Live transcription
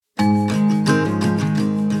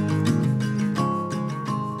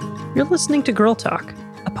You're listening to Girl Talk,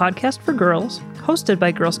 a podcast for girls hosted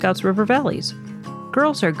by Girl Scouts River Valleys.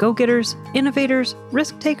 Girls are go-getters, innovators,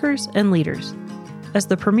 risk-takers, and leaders. As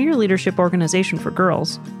the premier leadership organization for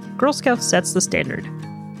girls, Girl Scouts sets the standard.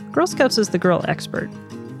 Girl Scouts is the girl expert,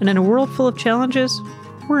 and in a world full of challenges,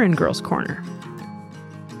 we're in Girls' Corner.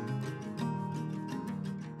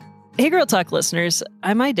 Hey Girl Talk listeners,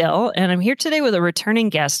 I'm Idel, and I'm here today with a returning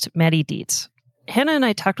guest, Maddie Dietz. Hannah and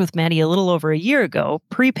I talked with Maddie a little over a year ago,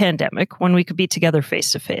 pre-pandemic, when we could be together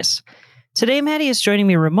face-to-face. Today, Maddie is joining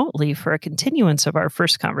me remotely for a continuance of our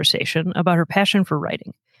first conversation about her passion for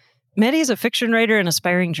writing. Maddie is a fiction writer and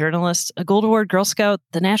aspiring journalist, a Gold Award Girl Scout,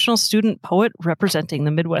 the National Student Poet representing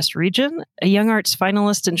the Midwest region, a Young Arts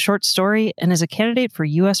finalist in short story, and is a candidate for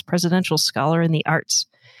U.S. Presidential Scholar in the Arts.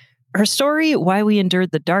 Her story, Why We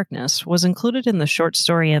Endured the Darkness, was included in the short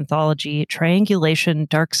story anthology Triangulation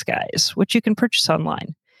Dark Skies, which you can purchase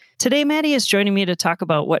online. Today, Maddie is joining me to talk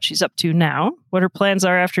about what she's up to now, what her plans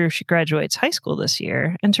are after she graduates high school this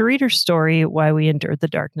year, and to read her story, Why We Endured the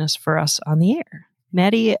Darkness, for us on the air.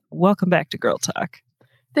 Maddie, welcome back to Girl Talk.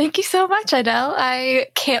 Thank you so much, Idel. I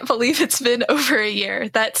can't believe it's been over a year.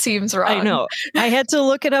 That seems wrong. I know. I had to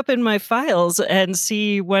look it up in my files and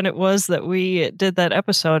see when it was that we did that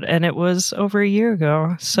episode, and it was over a year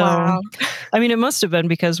ago. So, wow. I mean, it must have been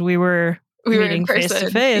because we were meeting face to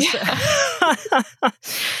face.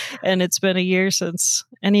 And it's been a year since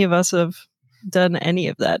any of us have done any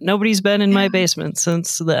of that. Nobody's been in my basement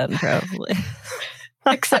since then, probably.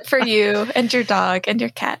 Except for you and your dog and your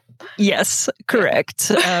cat. Yes,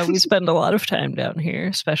 correct. We spend a lot of time down here,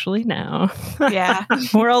 especially now. Yeah.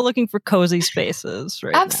 We're all looking for cozy spaces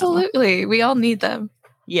right Absolutely. now. We all need them.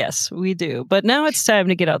 Yes, we do. But now it's time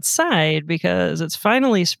to get outside because it's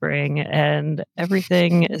finally spring and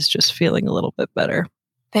everything is just feeling a little bit better.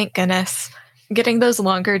 Thank goodness. Getting those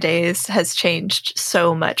longer days has changed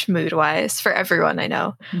so much mood-wise for everyone I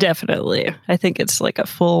know. Definitely. I think it's like a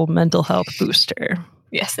full mental health booster.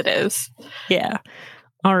 Yes, it is. Yeah.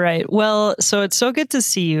 All right. Well, so it's so good to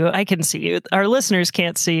see you. I can see you. Our listeners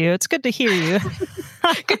can't see you. It's good to hear you.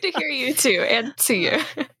 Good to hear you too and see you.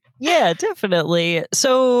 Yeah, definitely.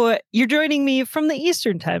 So you're joining me from the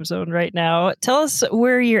Eastern time zone right now. Tell us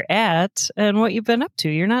where you're at and what you've been up to.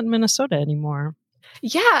 You're not in Minnesota anymore.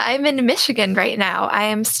 Yeah, I'm in Michigan right now. I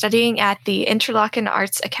am studying at the Interlochen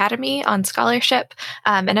Arts Academy on scholarship,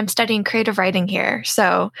 and I'm studying creative writing here.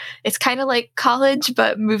 So it's kind of like college,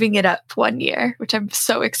 but moving it up 1 year, which I'm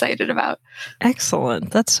so excited about. Excellent.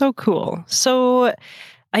 That's so cool. So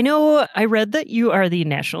I know I read that you are the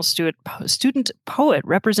National Student Poet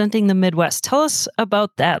representing the Midwest. Tell us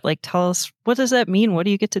about that. Tell us, what does that mean? What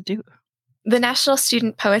do you get to do? The National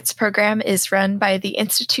Student Poets Program is run by the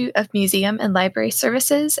Institute of Museum and Library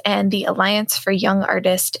Services and the Alliance for Young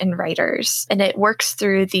Artists and Writers. And it works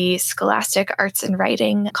through the Scholastic Arts and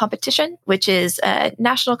Writing Competition, which is a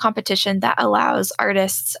national competition that allows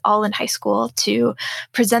artists all in high school to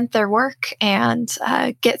present their work and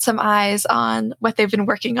get some eyes on what they've been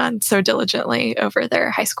working on so diligently over their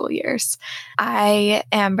high school years. I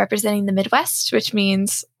am representing the Midwest, which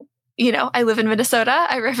means I live in Minnesota.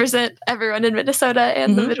 I represent everyone in Minnesota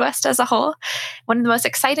and the Midwest as a whole. One of the most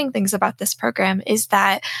exciting things about this program is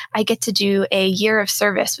that I get to do a year of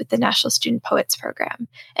service with the National Student Poets Program.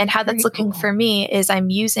 And how that's looking for me is I'm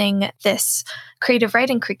using this creative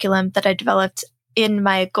writing curriculum that I developed in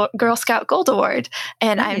my Girl Scout Gold Award,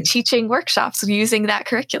 and I'm teaching workshops using that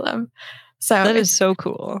curriculum. So that is so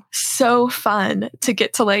cool. So fun to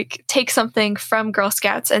get to take something from Girl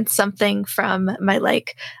Scouts and something from my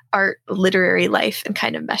art literary life and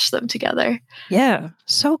kind of mesh them together. Yeah,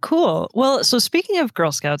 so cool. Well, so speaking of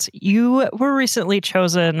Girl Scouts, you were recently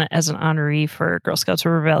chosen as an honoree for Girl Scouts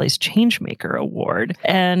River Valley's Changemaker Award.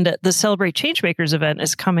 And the Celebrate Changemakers event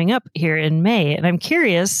is coming up here in May. And I'm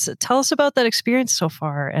curious, tell us about that experience so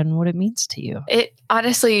far and what it means to you. It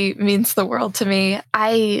honestly means the world to me.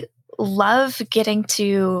 I love getting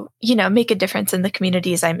to, make a difference in the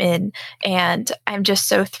communities I'm in. And I'm just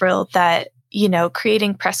so thrilled that,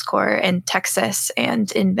 creating Press Corps in Texas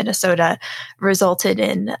and in Minnesota resulted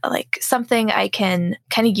in something I can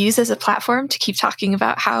kind of use as a platform to keep talking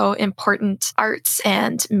about how important arts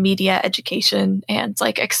and media education and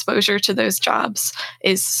exposure to those jobs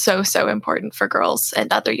is so, so important for girls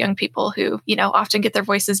and other young people who, often get their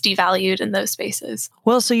voices devalued in those spaces.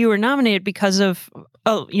 Well, so you were nominated because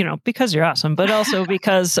you're awesome, but also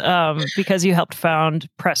because you helped found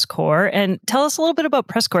Press Corps. And tell us a little bit about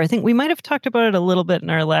Press Corps. I think we might have talked about it a little bit in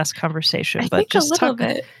our last conversation, but just talk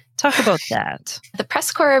about that. The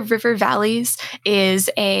Press Corps of River Valleys is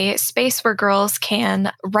a space where girls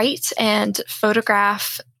can write and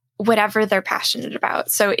photograph whatever they're passionate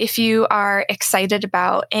about. So if you are excited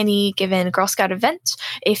about any given Girl Scout event,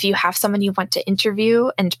 if you have someone you want to interview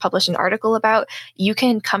and publish an article about, you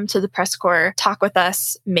can come to the press corps, talk with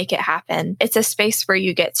us, make it happen. It's a space where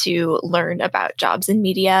you get to learn about jobs in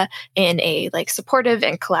media in a supportive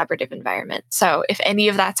and collaborative environment. So if any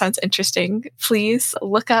of that sounds interesting, please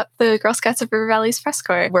look up the Girl Scouts of River Valley's press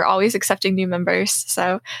corps. We're always accepting new members.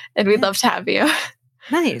 And we'd love to have you.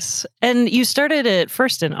 Nice. And you started it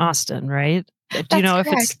first in Austin, right? Do you know if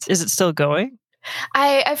is it still going?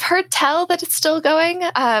 I've heard tell that it's still going.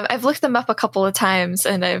 I've looked them up a couple of times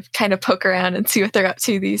and I've kind of poke around and see what they're up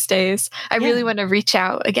to these days. I really want to reach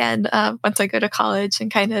out again once I go to college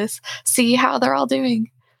and kind of see how they're all doing.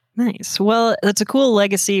 Nice. Well, that's a cool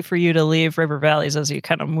legacy for you to leave River Valleys as you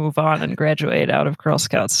kind of move on and graduate out of Girl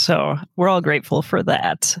Scouts. So we're all grateful for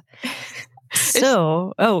that.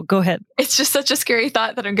 So, go ahead. It's just such a scary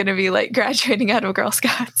thought that I'm going to be graduating out of Girl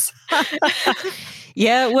Scouts.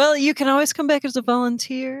 Yeah, well, you can always come back as a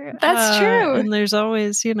volunteer. That's true. And there's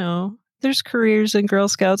always, there's careers in Girl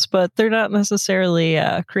Scouts, but they're not necessarily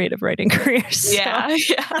creative writing careers. So.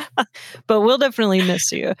 Yeah. But we'll definitely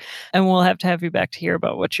miss you. And we'll have to have you back to hear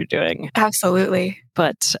about what you're doing. Absolutely.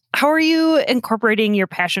 But how are you incorporating your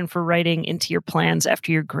passion for writing into your plans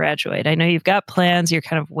after you graduate? I know you've got plans. You're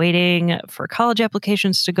kind of waiting for college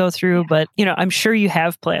applications to go through, but I'm sure you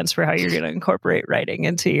have plans for how you're going to incorporate writing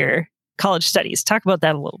into your college studies. Talk about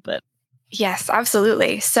that a little bit. Yes,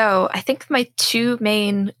 absolutely. So I think my two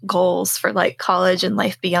main goals for college and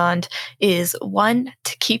life beyond is one,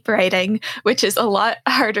 to keep writing, which is a lot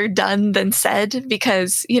harder done than said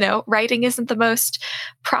because, writing isn't the most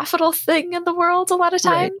profitable thing in the world a lot of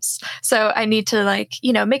times. Right. So I need to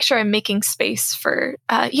make sure I'm making space for,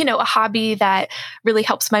 a hobby that really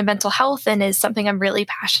helps my mental health and is something I'm really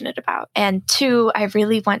passionate about. And two, I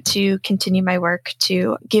really want to continue my work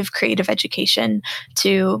to give creative education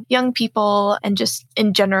to young people and just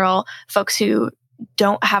in general, folks who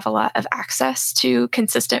don't have a lot of access to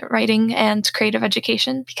consistent writing and creative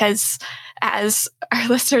education because as our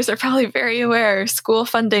listeners are probably very aware, school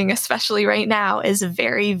funding, especially right now, is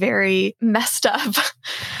very, very messed up.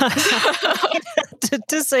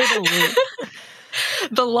 to say the least.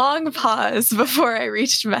 The long pause before I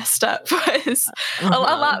reached messed up was a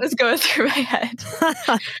lot was going through my head.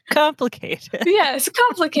 Complicated. Yes,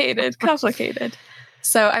 complicated.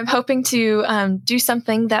 So I'm hoping to do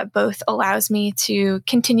something that both allows me to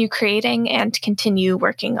continue creating and continue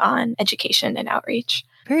working on education and outreach.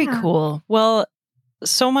 Very cool. Well,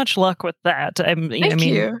 so much luck with that. Thank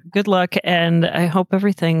you. Good luck. And I hope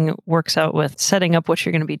everything works out with setting up what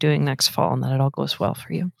you're going to be doing next fall and that it all goes well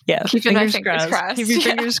for you. Yeah. Keeping my fingers crossed. Keep your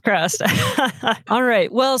fingers crossed. All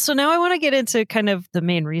right. Well, so now I want to get into kind of the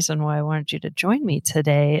main reason why I wanted you to join me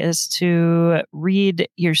today is to read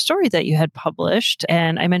your story that you had published.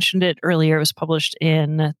 And I mentioned it earlier. It was published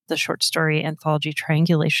in the short story anthology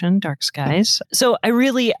Triangulation, Dark Skies. So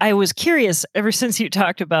I was curious ever since you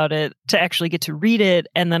talked about it to actually get to read it.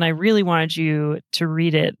 And then I really wanted you to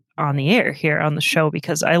read it on the air here on the show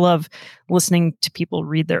because I love listening to people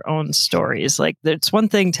read their own stories. It's one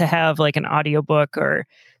thing to have an audiobook or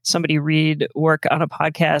somebody read work on a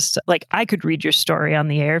podcast. I could read your story on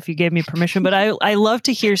the air if you gave me permission, but I love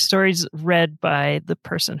to hear stories read by the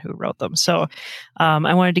person who wrote them. So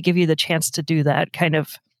I wanted to give you the chance to do that kind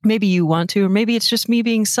of. Maybe you want to, or maybe it's just me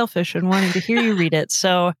being selfish and wanting to hear you read it.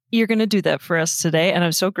 So you're going to do that for us today. And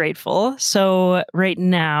I'm so grateful. So right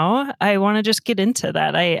now, I want to just get into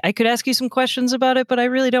that. I could ask you some questions about it, but I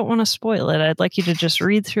really don't want to spoil it. I'd like you to just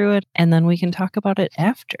read through it and then we can talk about it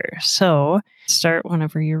after. So start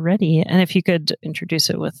whenever you're ready. And if you could introduce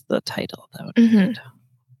it with the title, that would be good.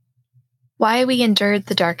 Why We Endured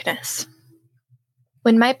the Darkness.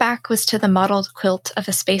 When my back was to the mottled quilt of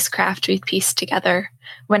a spacecraft we'd pieced together,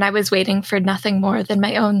 when I was waiting for nothing more than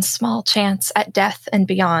my own small chance at death and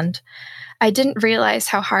beyond, I didn't realize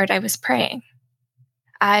how hard I was praying.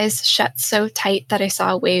 Eyes shut so tight that I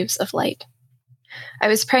saw waves of light. I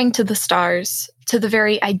was praying to the stars, to the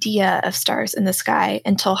very idea of stars in the sky,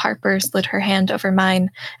 until Harper slid her hand over mine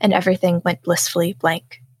and everything went blissfully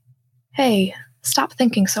blank. "Hey, stop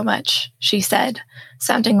thinking so much," she said,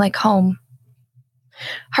 sounding like home.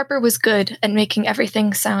 Harper was good at making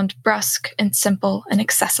everything sound brusque and simple and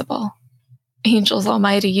accessible. Angels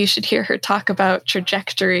almighty, you should hear her talk about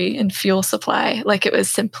trajectory and fuel supply like it was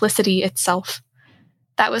simplicity itself.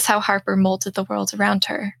 That was how Harper molded the world around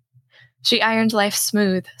her. She ironed life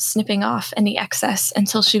smooth, snipping off any excess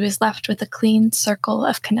until she was left with a clean circle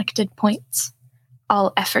of connected points,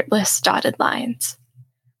 all effortless dotted lines,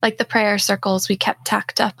 like the prayer circles we kept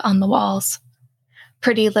tacked up on the walls.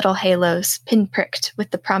 Pretty little halos pinpricked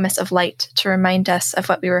with the promise of light to remind us of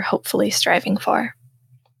what we were hopefully striving for.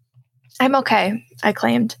 I'm okay, I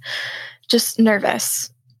claimed. Just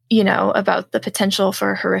nervous, about the potential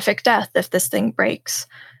for horrific death if this thing breaks.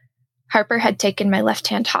 Harper had taken my left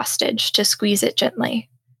hand hostage to squeeze it gently,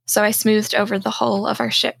 so I smoothed over the hull of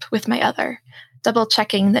our ship with my other,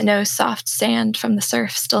 double-checking that no soft sand from the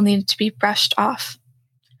surf still needed to be brushed off.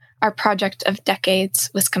 Our project of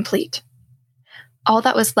decades was complete. All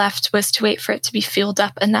that was left was to wait for it to be fueled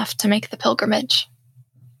up enough to make the pilgrimage.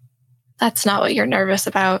 That's not what you're nervous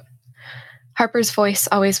about. Harper's voice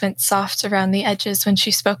always went soft around the edges when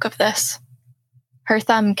she spoke of this. Her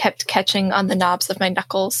thumb kept catching on the knobs of my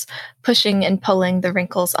knuckles, pushing and pulling the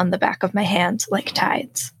wrinkles on the back of my hand like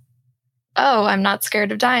tides. Oh, I'm not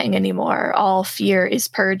scared of dying anymore. All fear is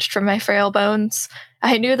purged from my frail bones.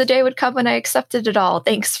 I knew the day would come when I accepted it all.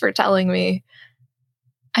 Thanks for telling me.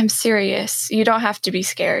 I'm serious. You don't have to be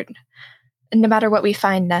scared. No matter what we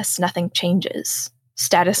find, Ness, nothing changes.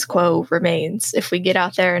 Status quo remains. If we get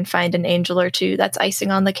out there and find an angel or two, that's icing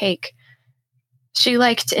on the cake. She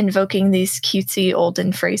liked invoking these cutesy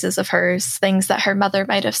olden phrases of hers, things that her mother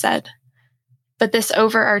might have said. But this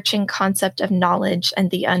overarching concept of knowledge and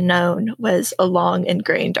the unknown was a long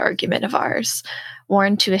ingrained argument of ours,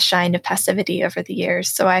 worn to a shine of passivity over the years,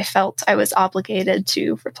 so I felt I was obligated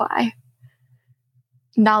to reply.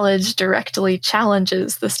 Knowledge directly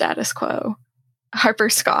challenges the status quo. Harper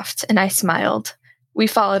scoffed, and I smiled. We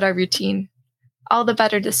followed our routine, all the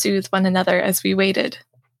better to soothe one another as we waited.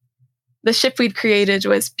 The ship we'd created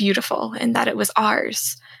was beautiful in that it was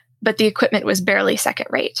ours, but the equipment was barely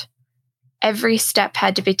second-rate. Every step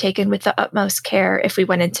had to be taken with the utmost care if we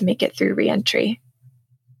wanted to make it through re-entry.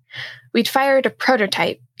 We'd fired a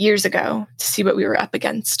prototype years ago to see what we were up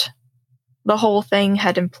against. The whole thing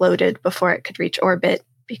had imploded before it could reach orbit,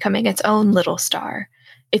 becoming its own little star,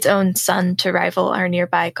 its own sun to rival our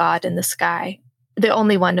nearby god in the sky, the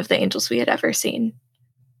only one of the angels we had ever seen.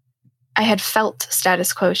 I had felt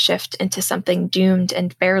status quo shift into something doomed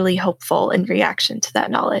and barely hopeful in reaction to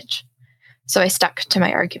that knowledge. So I stuck to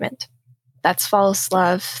my argument. That's false,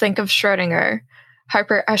 love. Think of Schrödinger.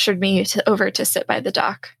 Harper ushered me over to sit by the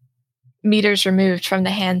dock. Meters removed from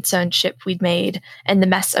the hand-sewn ship we'd made and the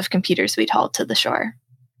mess of computers we'd hauled to the shore.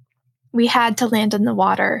 We had to land in the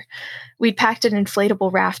water. We'd packed an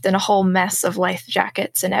inflatable raft and a whole mess of life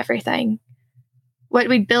jackets and everything. What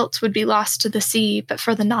we'd built would be lost to the sea, but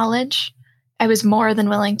for the knowledge, I was more than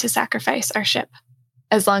willing to sacrifice our ship,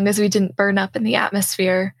 as long as we didn't burn up in the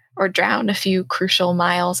atmosphere or drown a few crucial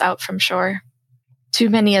miles out from shore. Too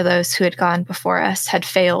many of those who had gone before us had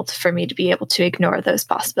failed for me to be able to ignore those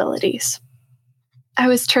possibilities. I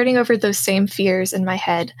was turning over those same fears in my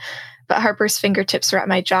head, but Harper's fingertips were at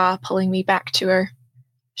my jaw, pulling me back to her.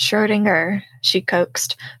 Schrödinger, she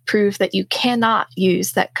coaxed, prove that you cannot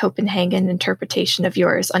use that Copenhagen interpretation of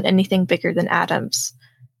yours on anything bigger than atoms.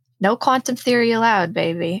 No quantum theory allowed,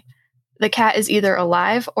 baby. The cat is either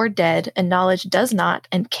alive or dead, and knowledge does not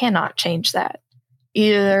and cannot change that.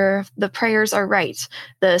 Either the prayers are right,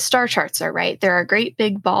 the star charts are right, there are great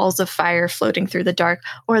big balls of fire floating through the dark,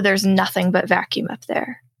 or there's nothing but vacuum up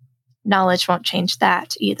there. Knowledge won't change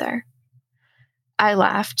that either. I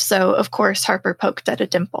laughed, so of course Harper poked at a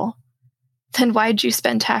dimple. Then why'd you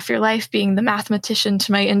spend half your life being the mathematician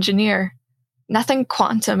to my engineer? Nothing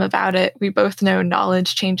quantum about it. We both know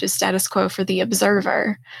knowledge changes status quo for the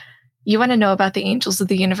observer. You want to know about the angels of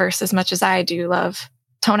the universe as much as I do, love.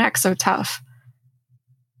 Don't act so tough.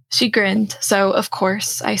 She grinned, so of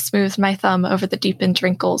course I smoothed my thumb over the deepened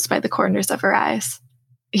wrinkles by the corners of her eyes.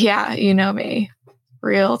 Yeah, you know me.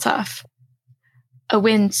 Real tough. A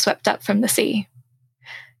wind swept up from the sea.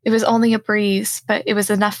 It was only a breeze, but it was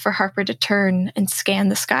enough for Harper to turn and scan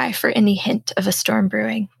the sky for any hint of a storm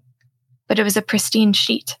brewing. But it was a pristine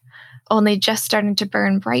sheet, only just starting to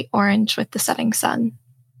burn bright orange with the setting sun.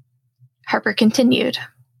 Harper continued.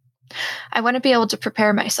 I want to be able to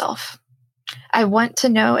prepare myself. I want to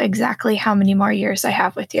know exactly how many more years I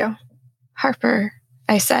have with you. Harper,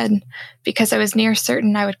 I said, because I was near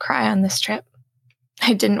certain I would cry on this trip.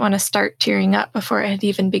 I didn't want to start tearing up before it had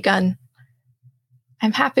even begun.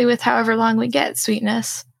 I'm happy with however long we get,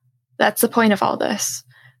 sweetness. That's the point of all this.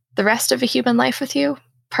 The rest of a human life with you?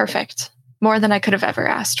 Perfect. More than I could have ever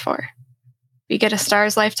asked for. We get a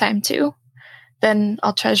star's lifetime too? Then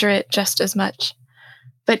I'll treasure it just as much.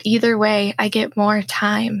 But either way, I get more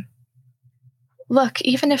time. Look,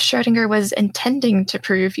 even if Schrödinger was intending to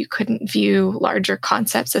prove you couldn't view larger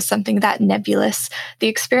concepts as something that nebulous, the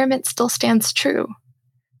experiment still stands true.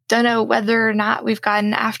 Don't know whether or not we've got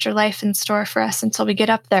an afterlife in store for us until we get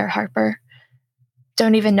up there, Harper.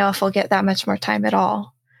 Don't even know if we'll get that much more time at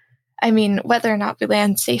all. I mean, whether or not we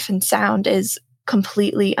land safe and sound is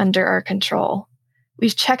completely under our control.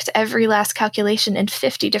 We've checked every last calculation in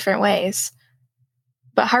 50 different ways.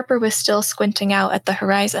 But Harper was still squinting out at the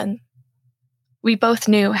horizon. We both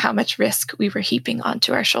knew how much risk we were heaping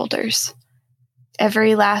onto our shoulders.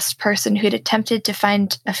 Every last person who'd attempted to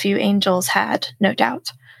find a few angels had, no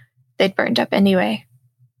doubt. They'd burned up anyway.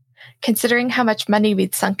 Considering how much money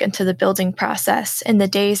we'd sunk into the building process and the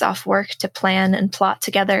days off work to plan and plot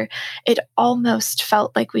together, it almost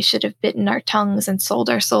felt like we should have bitten our tongues and sold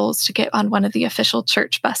our souls to get on one of the official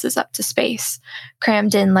church buses up to space,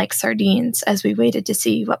 crammed in like sardines as we waited to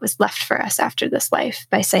see what was left for us after this life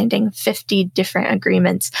by signing 50 different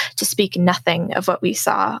agreements to speak nothing of what we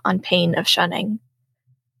saw on pain of shunning.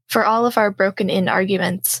 For all of our broken-in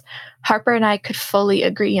arguments, Harper and I could fully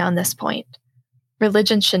agree on this point.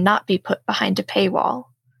 Religion should not be put behind a paywall.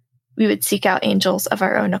 We would seek out angels of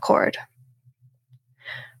our own accord.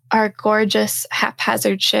 Our gorgeous,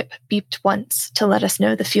 haphazard ship beeped once to let us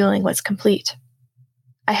know the fueling was complete.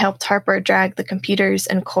 I helped Harper drag the computers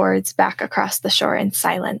and cords back across the shore in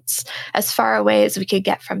silence, as far away as we could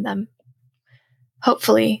get from them.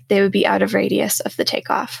 Hopefully, they would be out of radius of the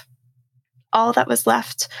takeoff. All that was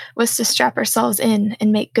left was to strap ourselves in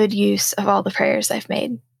and make good use of all the prayers I've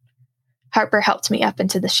made. Harper helped me up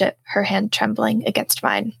into the ship, her hand trembling against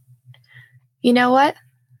mine. "You know what?"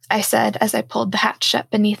 I said as I pulled the hatch shut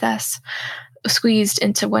beneath us, squeezed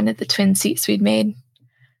into one of the twin seats we'd made.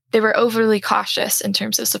 They were overly cautious in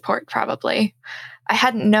terms of support, probably. I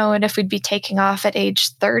hadn't known if we'd be taking off at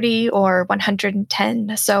age 30 or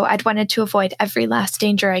 110, so I'd wanted to avoid every last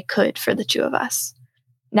danger I could for the two of us.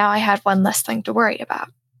 Now I had one less thing to worry about.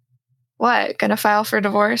 "What, gonna file for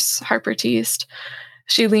divorce?" Harper teased.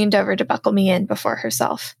 She leaned over to buckle me in before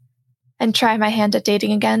herself. "And try my hand at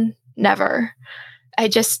dating again? Never. I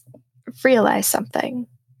just realized something."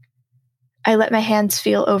 I let my hands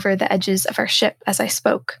feel over the edges of our ship as I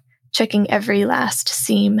spoke, checking every last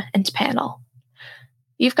seam and panel.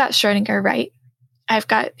 "You've got Schrödinger right. I've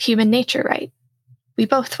got human nature right. We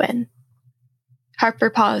both win." Harper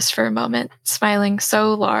paused for a moment, smiling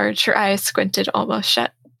so large her eyes squinted almost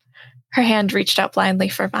shut. Her hand reached out blindly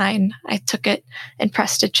for mine. I took it and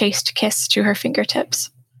pressed a chaste kiss to her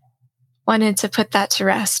fingertips. Wanted to put that to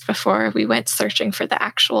rest before we went searching for the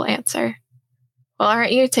actual answer. "Well,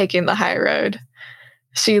 aren't you taking the high road?"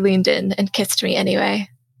 She leaned in and kissed me anyway.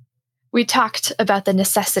 We talked about the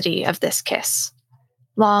necessity of this kiss.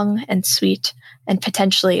 Long and sweet, and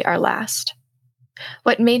potentially our last.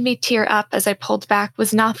 What made me tear up as I pulled back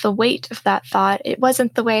was not the weight of that thought. It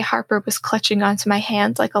wasn't the way Harper was clutching onto my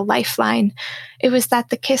hand like a lifeline. It was that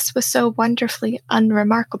the kiss was so wonderfully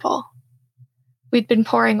unremarkable. We'd been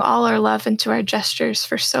pouring all our love into our gestures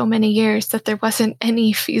for so many years that there wasn't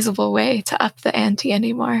any feasible way to up the ante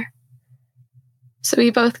anymore. So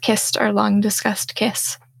we both kissed our long-discussed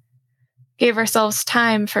kiss. Gave ourselves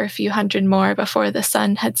time for a few hundred more before the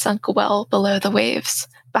sun had sunk well below the waves,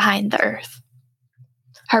 behind the earth.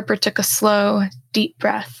 Harper took a slow, deep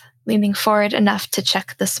breath, leaning forward enough to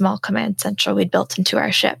check the small command central we'd built into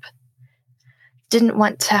our ship. Didn't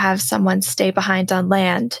want to have someone stay behind on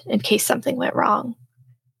land in case something went wrong.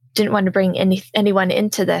 Didn't want to bring anyone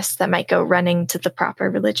into this that might go running to the proper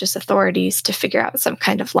religious authorities to figure out some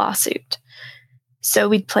kind of lawsuit. So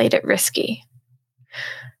we'd played it risky.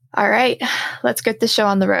 "All right, let's get the show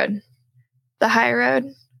on the road." "The high road?"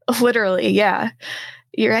 "Literally, yeah.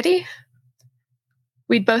 You ready?"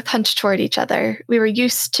 We'd both hunched toward each other. We were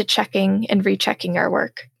used to checking and rechecking our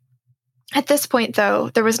work. At this point, though,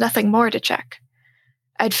 there was nothing more to check.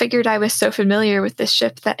 I'd figured I was so familiar with this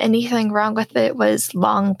ship that anything wrong with it was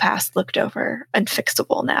long past looked over,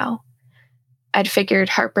 unfixable now. I'd figured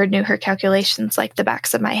Harper knew her calculations like the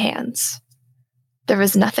backs of my hands. There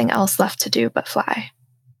was nothing else left to do but fly.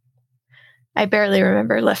 I barely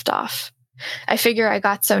remember liftoff. I figure I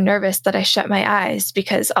got so nervous that I shut my eyes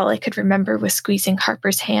because all I could remember was squeezing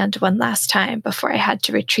Harper's hand one last time before I had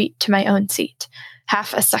to retreat to my own seat,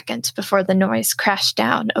 half a second before the noise crashed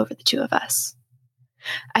down over the two of us.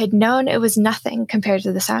 I'd known it was nothing compared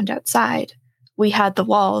to the sound outside. We had the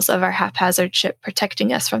walls of our haphazard ship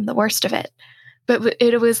protecting us from the worst of it, but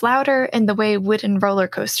it was louder in the way wooden roller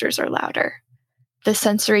coasters are louder. The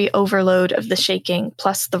sensory overload of the shaking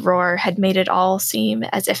plus the roar had made it all seem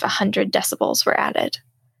as if 100 decibels were added.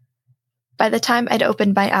 By the time I'd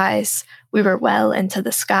opened my eyes, we were well into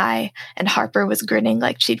the sky, and Harper was grinning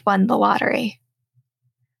like she'd won the lottery.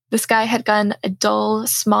 The sky had gone a dull,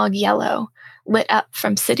 smog yellow, lit up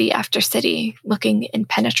from city after city, looking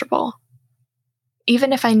impenetrable.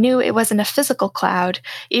 Even if I knew it wasn't a physical cloud,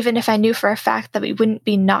 even if I knew for a fact that we wouldn't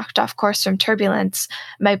be knocked off course from turbulence,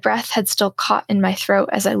 my breath had still caught in my throat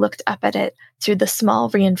as I looked up at it through the small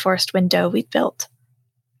reinforced window we'd built.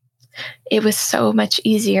 It was so much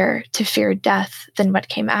easier to fear death than what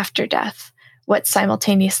came after death, what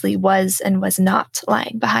simultaneously was and was not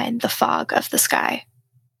lying behind the fog of the sky.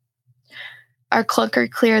 Our clunker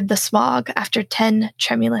cleared the smog after 10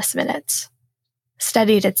 tremulous minutes,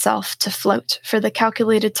 steadied itself to float for the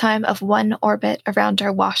calculated time of one orbit around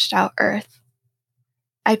our washed-out Earth.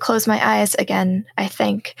 I closed my eyes again, I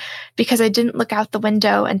think, because I didn't look out the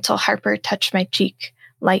window until Harper touched my cheek,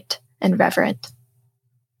 light and reverent.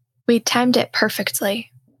 We timed it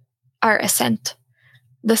perfectly. Our ascent.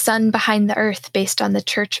 The sun behind the Earth based on the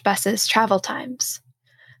church bus's travel times.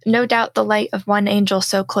 No doubt the light of one angel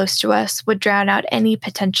so close to us would drown out any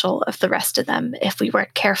potential of the rest of them if we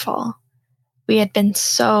weren't careful. We had been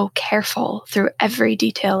so careful through every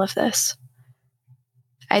detail of this.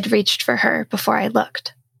 I'd reached for her before I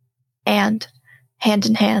looked, and, hand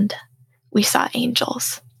in hand, we saw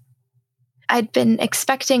angels. I'd been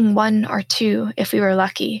expecting one or two if we were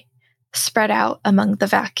lucky, spread out among the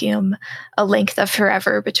vacuum, a length of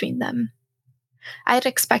forever between them. I had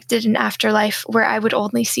expected an afterlife where I would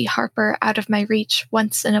only see Harper out of my reach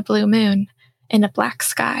once in a blue moon, in a black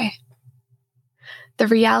sky. The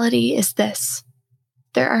reality is this.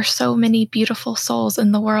 There are so many beautiful souls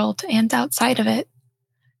in the world and outside of it.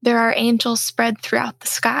 There are angels spread throughout the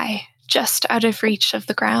sky, just out of reach of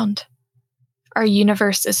the ground. Our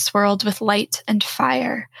universe is swirled with light and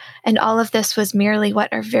fire, and all of this was merely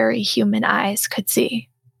what our very human eyes could see.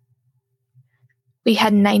 We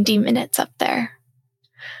had 90 minutes up there.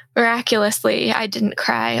 Miraculously, I didn't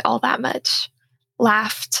cry all that much.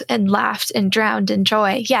 Laughed and drowned in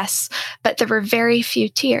joy, yes, but there were very few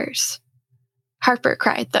tears. Harper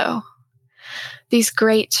cried, though. These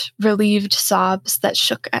great, relieved sobs that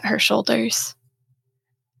shook at her shoulders.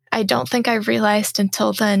 I don't think I realized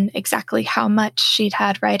until then exactly how much she'd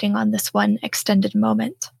had riding on this one extended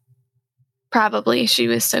moment. Probably she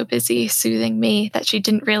was so busy soothing me that she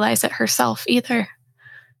didn't realize it herself either.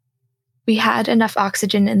 We had enough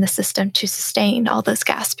oxygen in the system to sustain all those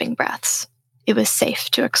gasping breaths. It was safe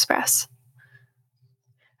to express.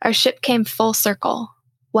 Our ship came full circle,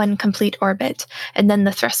 one complete orbit, and then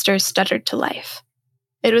the thrusters stuttered to life.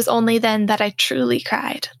 It was only then that I truly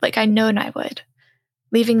cried, like I'd known I would.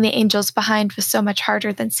 Leaving the angels behind was so much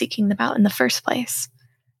harder than seeking them out in the first place.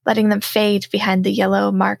 Letting them fade behind the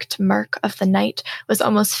yellow-marked murk of the night was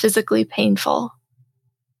almost physically painful.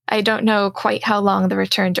 I don't know quite how long the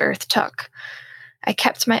return to Earth took. I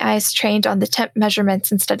kept my eyes trained on the temp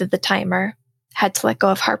measurements instead of the timer. Had to let go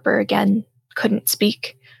of Harper again. Couldn't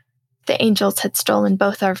speak. The angels had stolen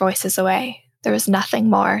both our voices away. There was nothing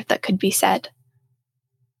more that could be said.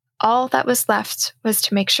 All that was left was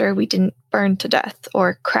to make sure we didn't burn to death,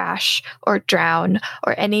 or crash, or drown,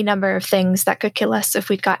 or any number of things that could kill us if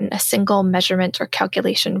we'd gotten a single measurement or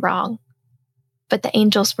calculation wrong. But the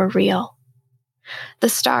angels were real. The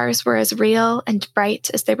stars were as real and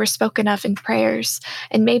bright as they were spoken of in prayers,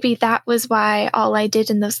 and maybe that was why all I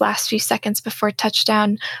did in those last few seconds before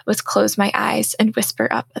touchdown was close my eyes and whisper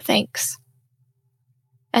up a thanks.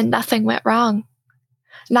 And nothing went wrong.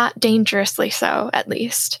 Not dangerously so, at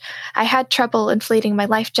least. I had trouble inflating my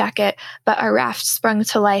life jacket, but our raft sprung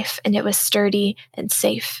to life, and it was sturdy and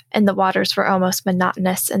safe, and the waters were almost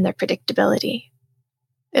monotonous in their predictability.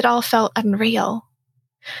 It all felt unreal.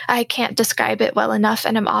 I can't describe it well enough,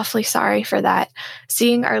 and I'm awfully sorry for that.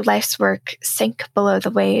 Seeing our life's work sink below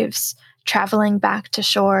the waves, traveling back to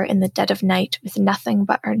shore in the dead of night with nothing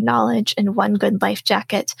but our knowledge and one good life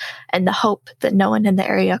jacket and the hope that no one in the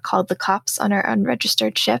area called the cops on our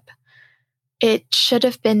unregistered ship. It should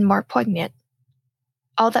have been more poignant.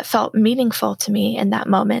 All that felt meaningful to me in that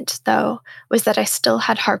moment, though, was that I still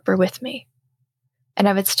had Harper with me, and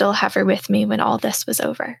I would still have her with me when all this was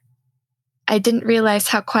over. I didn't realize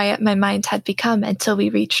how quiet my mind had become until we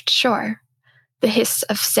reached shore. The hiss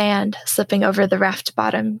of sand slipping over the raft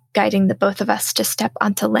bottom, guiding the both of us to step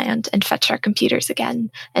onto land and fetch our computers again,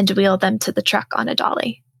 and wheel them to the truck on a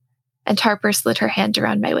dolly. And Harper slid her hand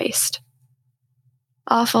around my waist.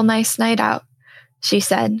 "Awful nice night out," she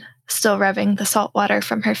said, still rubbing the salt water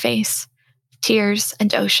from her face, tears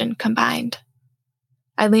and ocean combined.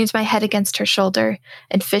 I leaned my head against her shoulder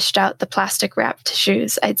and fished out the plastic-wrapped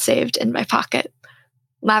tissues I'd saved in my pocket,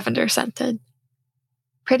 lavender-scented.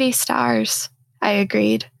 "Pretty stars," I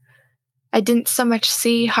agreed. I didn't so much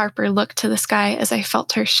see Harper look to the sky as I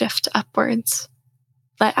felt her shift upwards,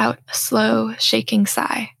 let out a slow, shaking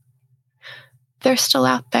sigh. "They're still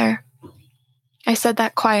out there." I said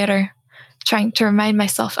that quieter, trying to remind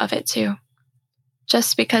myself of it too.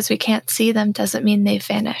 Just because we can't see them doesn't mean they've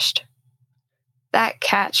vanished. That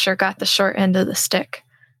cat sure got the short end of the stick.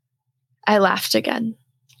 I laughed again,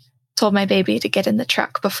 told my baby to get in the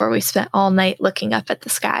truck before we spent all night looking up at the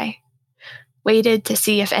sky. Waited to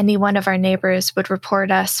see if any one of our neighbors would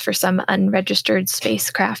report us for some unregistered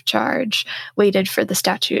spacecraft charge, waited for the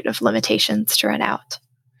statute of limitations to run out.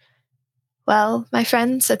 Well, my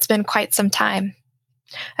friends, it's been quite some time.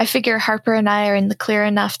 I figure Harper and I are in the clear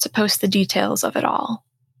enough to post the details of it all.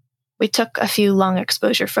 We took a few long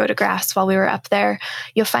exposure photographs while we were up there.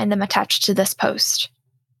 You'll find them attached to this post.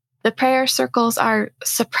 The prayer circles are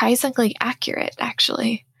surprisingly accurate,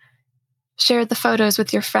 actually. Share the photos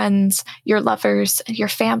with your friends, your lovers, your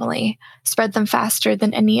family. Spread them faster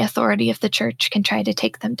than any authority of the church can try to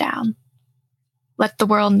take them down. Let the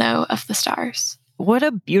world know of the stars. What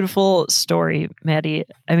a beautiful story, Maddie.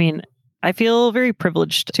 I mean, I feel very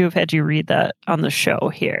privileged to have had you read that on the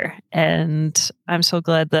show here. And I'm so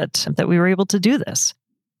glad that we were able to do this.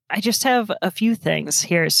 I just have a few things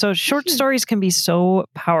here. So short stories can be so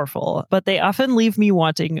powerful, but they often leave me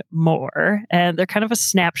wanting more. And they're kind of a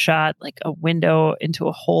snapshot, like a window into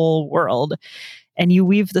a whole world. And you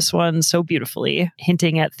weave this one so beautifully,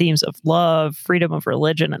 hinting at themes of love, freedom of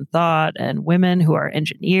religion and thought, and women who are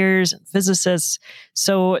engineers and physicists.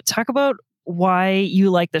 So talk about why you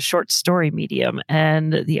like the short story medium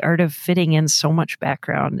and the art of fitting in so much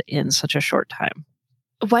background in such a short time.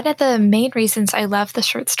 One of the main reasons I love the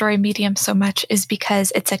short story medium so much is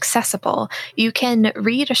because it's accessible. You can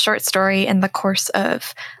read a short story in the course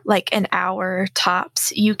of like an hour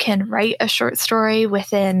tops. You can write a short story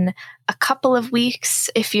within a couple of weeks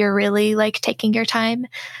if you're really like taking your time.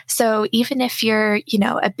 So even if you're,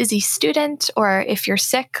 a busy student or if you're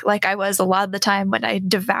sick, like I was a lot of the time when I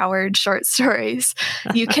devoured short stories,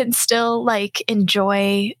 you can still like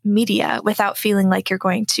enjoy media without feeling like you're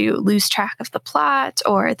going to lose track of the plot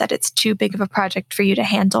or that it's too big of a project for you to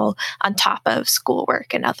handle on top of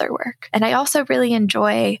schoolwork and other work. And I also really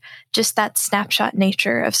enjoy just that snapshot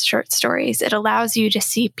nature of short stories. It allows you to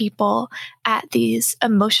see people at these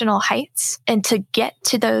emotional heights and to get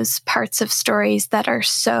to those parts of stories that are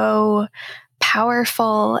so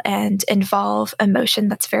powerful and involve emotion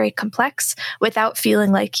that's very complex without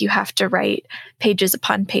feeling like you have to write pages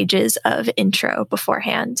upon pages of intro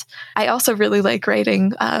beforehand. I also really like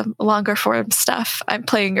writing longer form stuff. I'm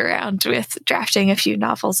playing around with drafting a few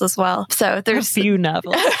novels as well. So there's a few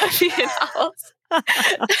novels. A few novels.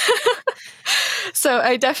 So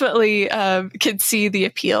I definitely can see the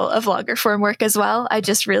appeal of longer form work as well. I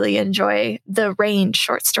just really enjoy the range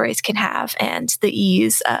short stories can have and the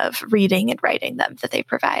ease of reading and writing them that they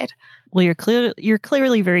provide. Well, you're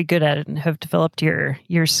clearly very good at it and have developed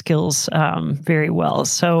your skills very well.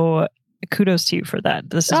 So kudos to you for that.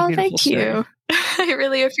 This is a beautiful thank story. You. I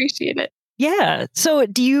really appreciate it. Yeah. So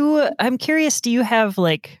I'm curious, do you have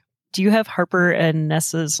Harper and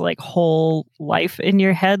Nessa's like whole life in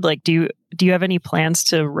your head? Like, do you have any plans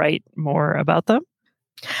to write more about them?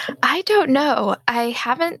 I don't know. I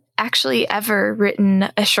haven't actually ever written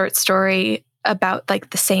a short story about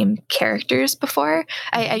like the same characters before.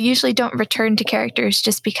 I usually don't return to characters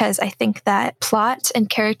just because I think that plot and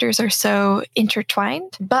characters are so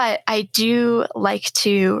intertwined. But I do like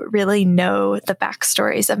to really know the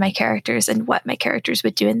backstories of my characters and what my characters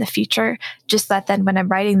would do in the future, just that then when I'm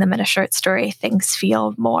writing them in a short story, things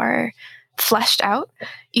feel more fleshed out,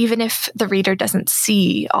 even if the reader doesn't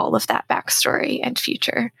see all of that backstory and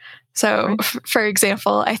future. So, for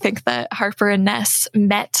example, I think that Harper and Ness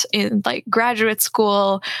met in like graduate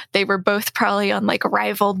school. They were both probably on like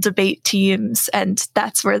rival debate teams, and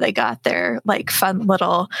that's where they got their like fun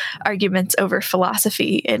little arguments over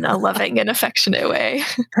philosophy in a loving and affectionate way.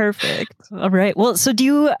 Perfect. All right. Well, so do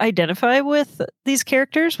you identify with these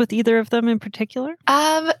characters, with either of them in particular?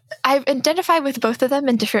 I identify with both of them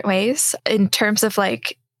in different ways. In terms of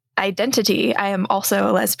like identity, I am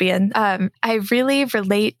also a lesbian. I really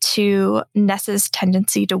relate to Nessa's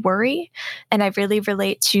tendency to worry, and I really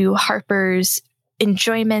relate to Harper's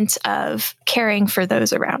enjoyment of caring for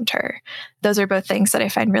those around her. Those are both things that I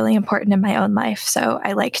find really important in my own life. So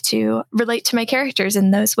I like to relate to my characters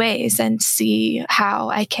in those ways and see how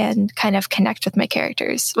I can kind of connect with my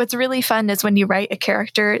characters. What's really fun is when you write a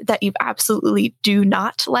character that you absolutely do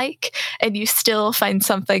not like, and you still find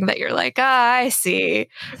something that you're like, I see.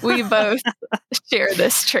 We both share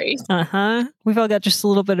this trait. We've all got just a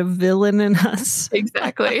little bit of villain in us.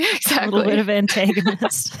 Exactly. A little bit of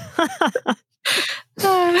antagonist.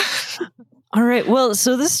 All right. Well,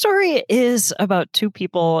 so this story is about two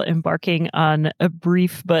people embarking on a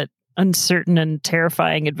brief but uncertain and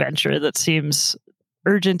terrifying adventure that seems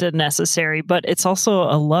urgent and necessary, but it's also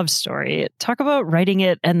a love story. Talk about writing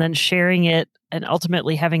it and then sharing it and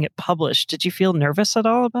ultimately having it published. Did you feel nervous at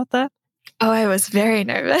all about that? Oh, I was very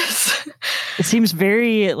nervous. It seems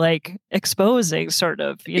very exposing, sort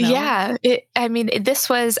of, Yeah. This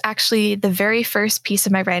was actually the very first piece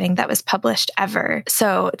of my writing that was published ever.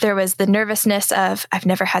 So there was the nervousness of, I've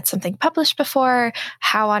never had something published before.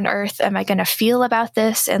 How on earth am I going to feel about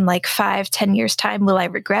this in 5-10 years' time? Will I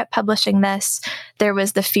regret publishing this? There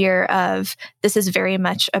was the fear of, this is very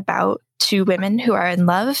much about two women who are in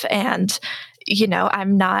love, and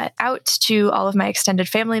I'm not out to all of my extended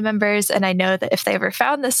family members. And I know that if they ever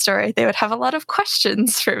found this story, they would have a lot of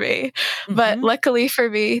questions for me. Mm-hmm. But luckily for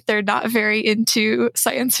me, they're not very into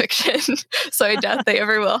science fiction. So I doubt they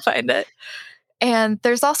ever will find it. And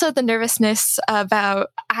there's also the nervousness about,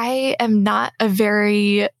 I am not a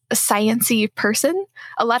very science-y person.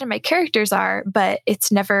 A lot of my characters are, but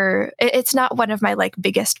it's not one of my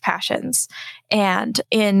biggest passions. And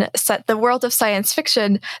in the world of science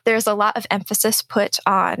fiction, there's a lot of emphasis put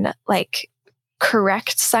on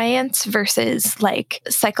correct science versus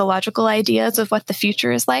psychological ideas of what the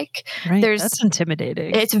future is like. Right. That's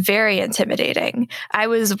intimidating. It's very intimidating. I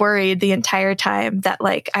was worried the entire time that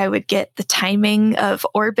I would get the timing of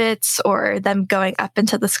orbits or them going up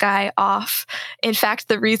into the sky off. In fact,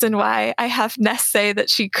 the reason why I have Ness say that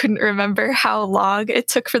she couldn't remember how long it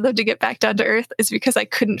took for them to get back down to Earth is because I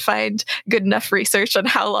couldn't find good enough research on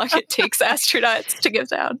how long it takes astronauts to get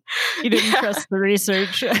down. You didn't trust the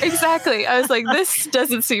research. Exactly. I was like, this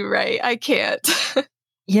doesn't seem right. I can't.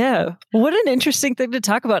 Yeah. What an interesting thing to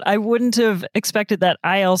talk about. I wouldn't have expected that.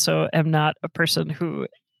 I also am not a person who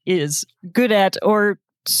is good at or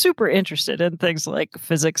super interested in things like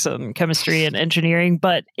physics and chemistry and engineering,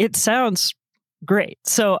 but it sounds great.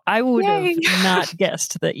 So I would have not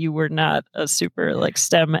guessed that you were not a super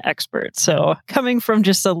STEM expert. So coming from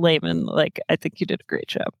just a layman, I think you did a great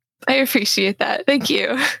job. I appreciate that. Thank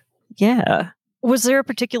you. Yeah. Was there a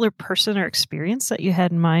particular person or experience that you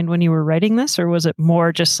had in mind when you were writing this? Or was it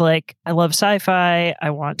more just I love sci-fi, I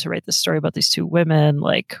want to write this story about these two women,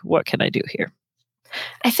 what can I do here?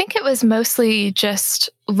 I think it was mostly just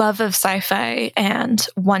love of sci-fi and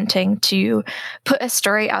wanting to put a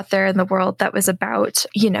story out there in the world that was about,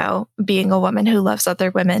 being a woman who loves other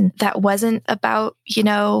women. That wasn't about,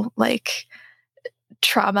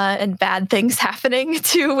 trauma and bad things happening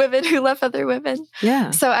to women who love other women. Yeah.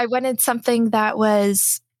 So I wanted something that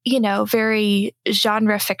was, very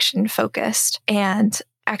genre fiction focused. And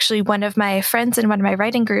actually, one of my friends in one of my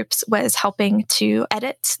writing groups was helping to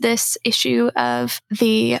edit this issue of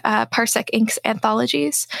the Parsec Inc.'s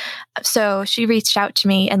anthologies. So she reached out to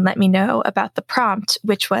me and let me know about the prompt,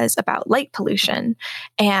 which was about light pollution.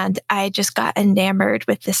 And I just got enamored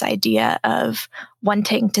with this idea of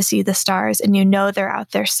wanting to see the stars, and they're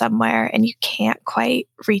out there somewhere and you can't quite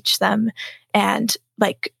reach them. And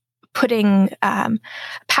putting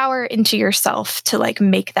power into yourself to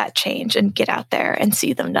make that change and get out there and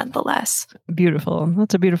see them nonetheless. Beautiful.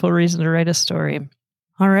 That's a beautiful reason to write a story.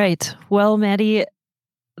 All right. Well, Maddie,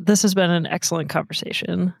 this has been an excellent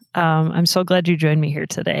conversation. I'm so glad you joined me here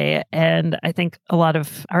today. And I think a lot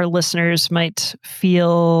of our listeners might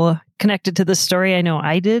feel connected to this story. I know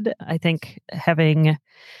I did. I think having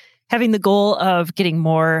the goal of getting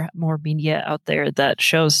more media out there that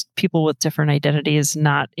shows people with different identities,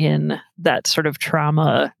 not in that sort of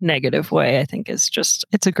trauma negative way, I think it's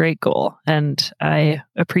a great goal. And I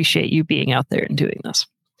appreciate you being out there and doing this.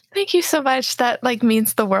 Thank you so much. That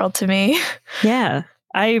means the world to me. Yeah.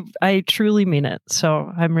 I truly mean it. So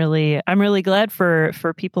I'm really glad for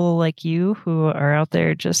people like you who are out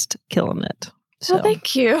there just killing it. So. Well,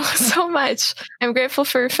 thank you so much. I'm grateful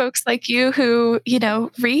for folks like you who,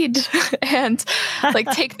 read and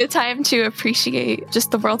take the time to appreciate just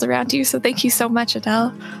the world around you. So thank you so much,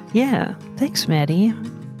 Adele. Yeah. Thanks, Maddie.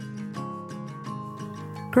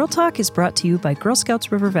 Girl Talk is brought to you by Girl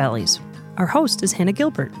Scouts River Valleys. Our host is Hannah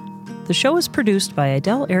Gilbert. The show is produced by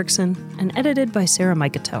Adele Erickson and edited by Sarah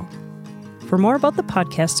Mikatel. For more about the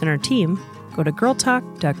podcast and our team, go to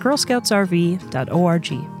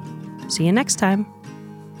girltalk.girlscoutsrv.org. See you next time.